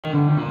We're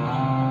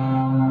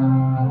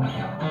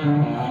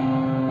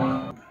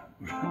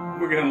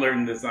going to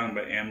learn this song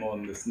by Amyl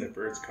and the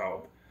Sniffers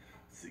called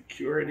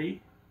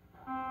Security.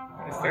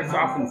 It starts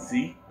off in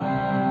C,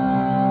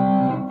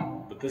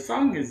 but the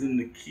song is in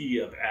the key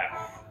of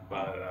F.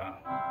 But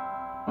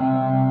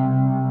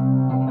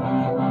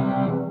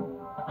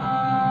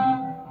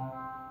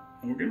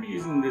and we're going to be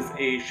using this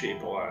A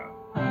shape a lot.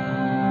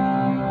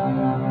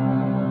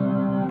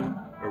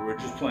 Or we're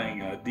just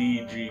playing a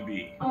D, G,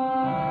 B.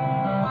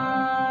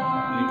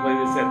 When you play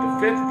this at the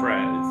 5th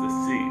fret, it's a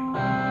C.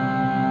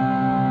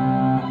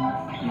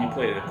 When you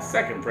play it at the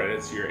 2nd fret,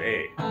 it's your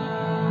A. You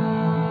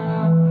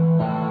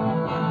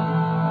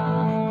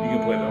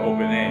can play the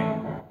open A.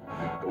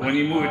 But when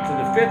you move it to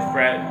the 5th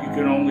fret, you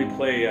can only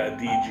play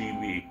D, G,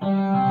 B. We're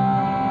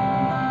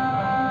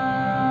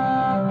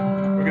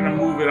going to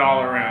move it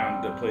all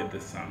around to play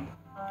this song.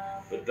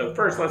 But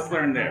first, let's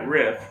learn that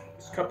riff.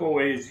 There's a couple of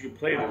ways you can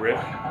play the riff.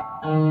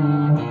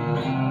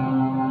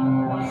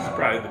 This is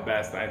probably the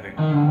best, I think.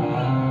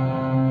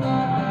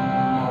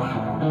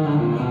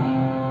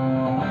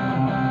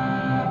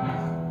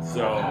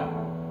 So,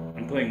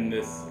 I'm playing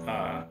this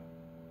on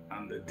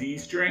the D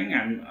string.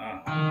 I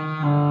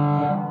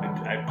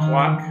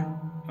pluck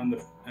on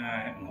the.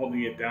 I'm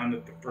holding it down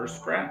at the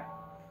 1st fret,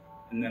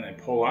 and then I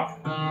pull off.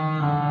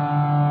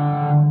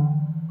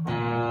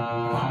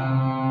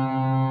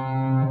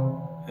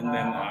 And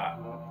then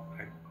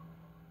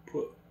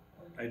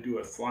I do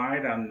a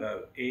slide on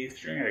the A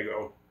string. I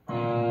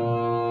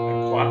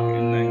pluck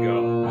and then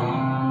go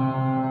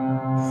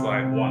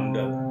slide 1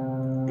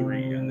 to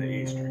 3 on the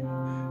A string.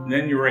 And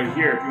then you're right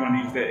here if you want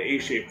to use that A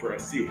shape for a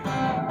C. At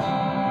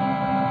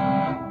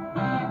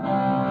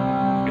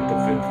the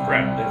 5th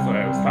fret, that's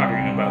why I was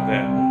talking about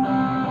that.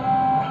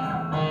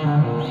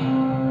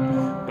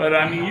 But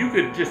I mean, you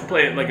could just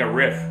play it like a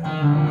riff.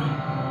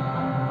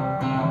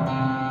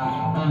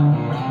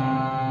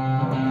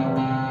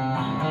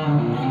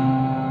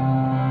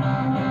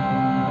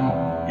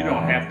 You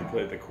don't have to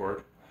play the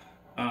chord.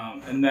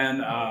 And then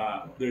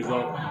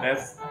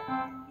that's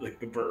like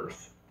the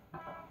verse.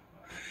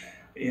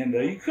 And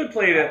you could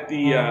play it at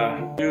the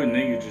and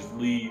then you just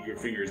leave your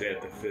fingers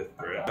at the 5th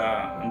fret.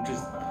 I'm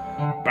just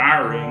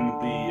borrowing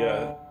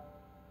the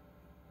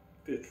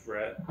 5th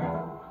fret,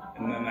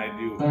 and then I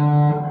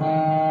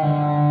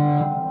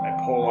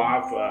pull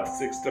off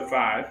 6 to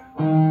 5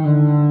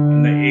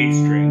 on the A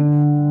string,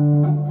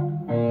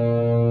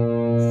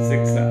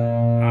 6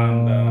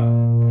 on the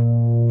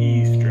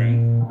E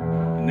string,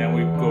 and then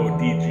we go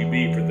D, G,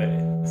 B for the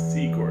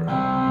C chord.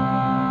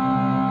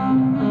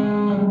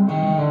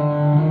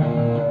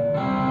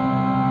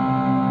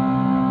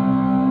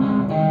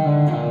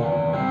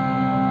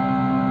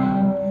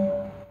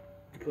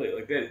 Play it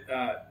like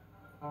that.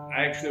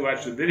 I actually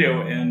watched the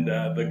video, and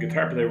the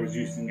guitar player was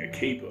using a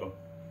capo,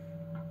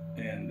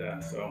 and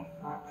so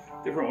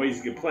different ways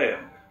you can play it.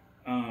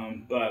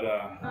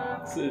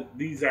 So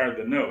these are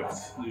the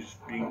notes. They're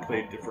just being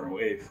played different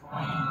ways. I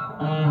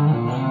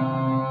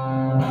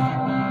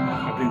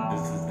think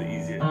this is the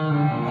easiest.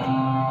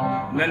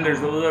 And then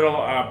there's a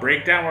little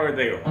breakdown where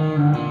they go.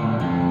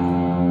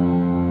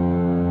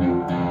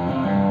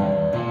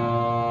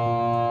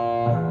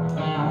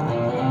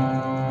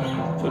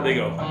 So they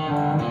go,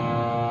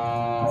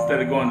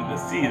 instead of going to the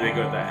C, they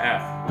go to the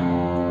F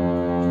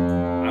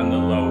on the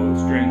low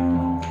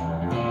string,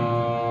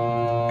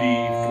 B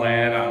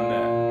flat on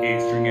the A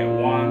string at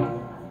 1,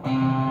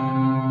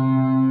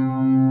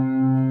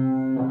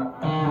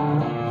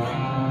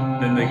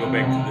 then they go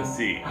back to the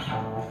C.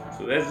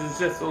 So this is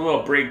just a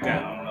little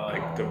breakdown. I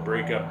like to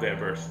break up that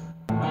verse.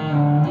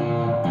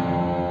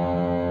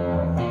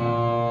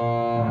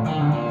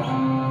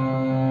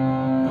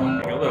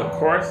 Like a little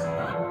chorus.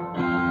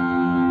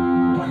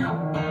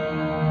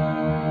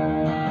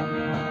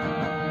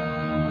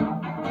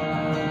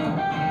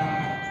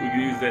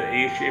 That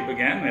A shape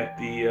again at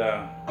the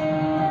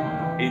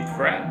 8th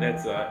fret.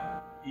 That's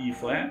E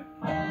flat.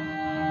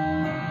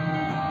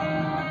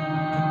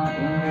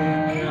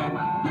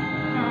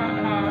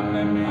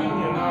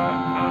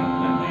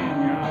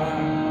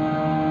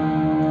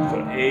 So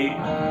 8,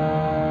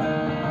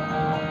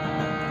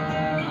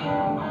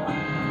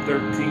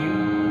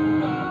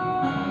 13,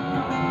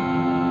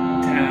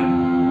 10,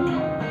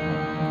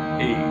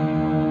 8.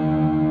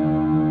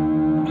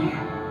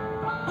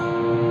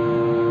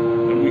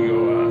 Then we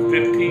go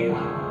 15.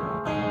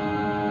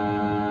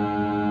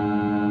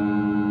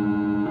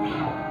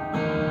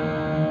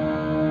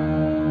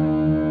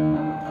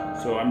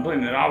 So I'm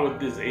playing it all with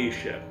this A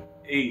shape.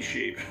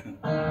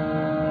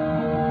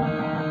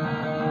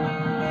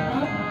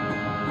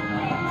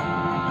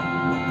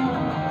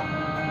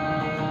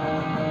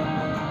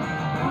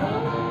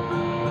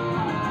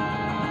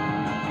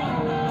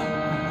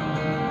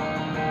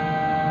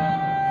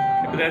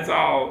 But that's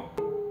all.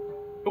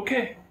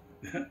 Okay.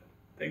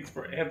 Thanks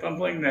for have fun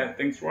playing that.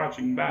 Thanks for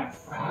watching. Bye.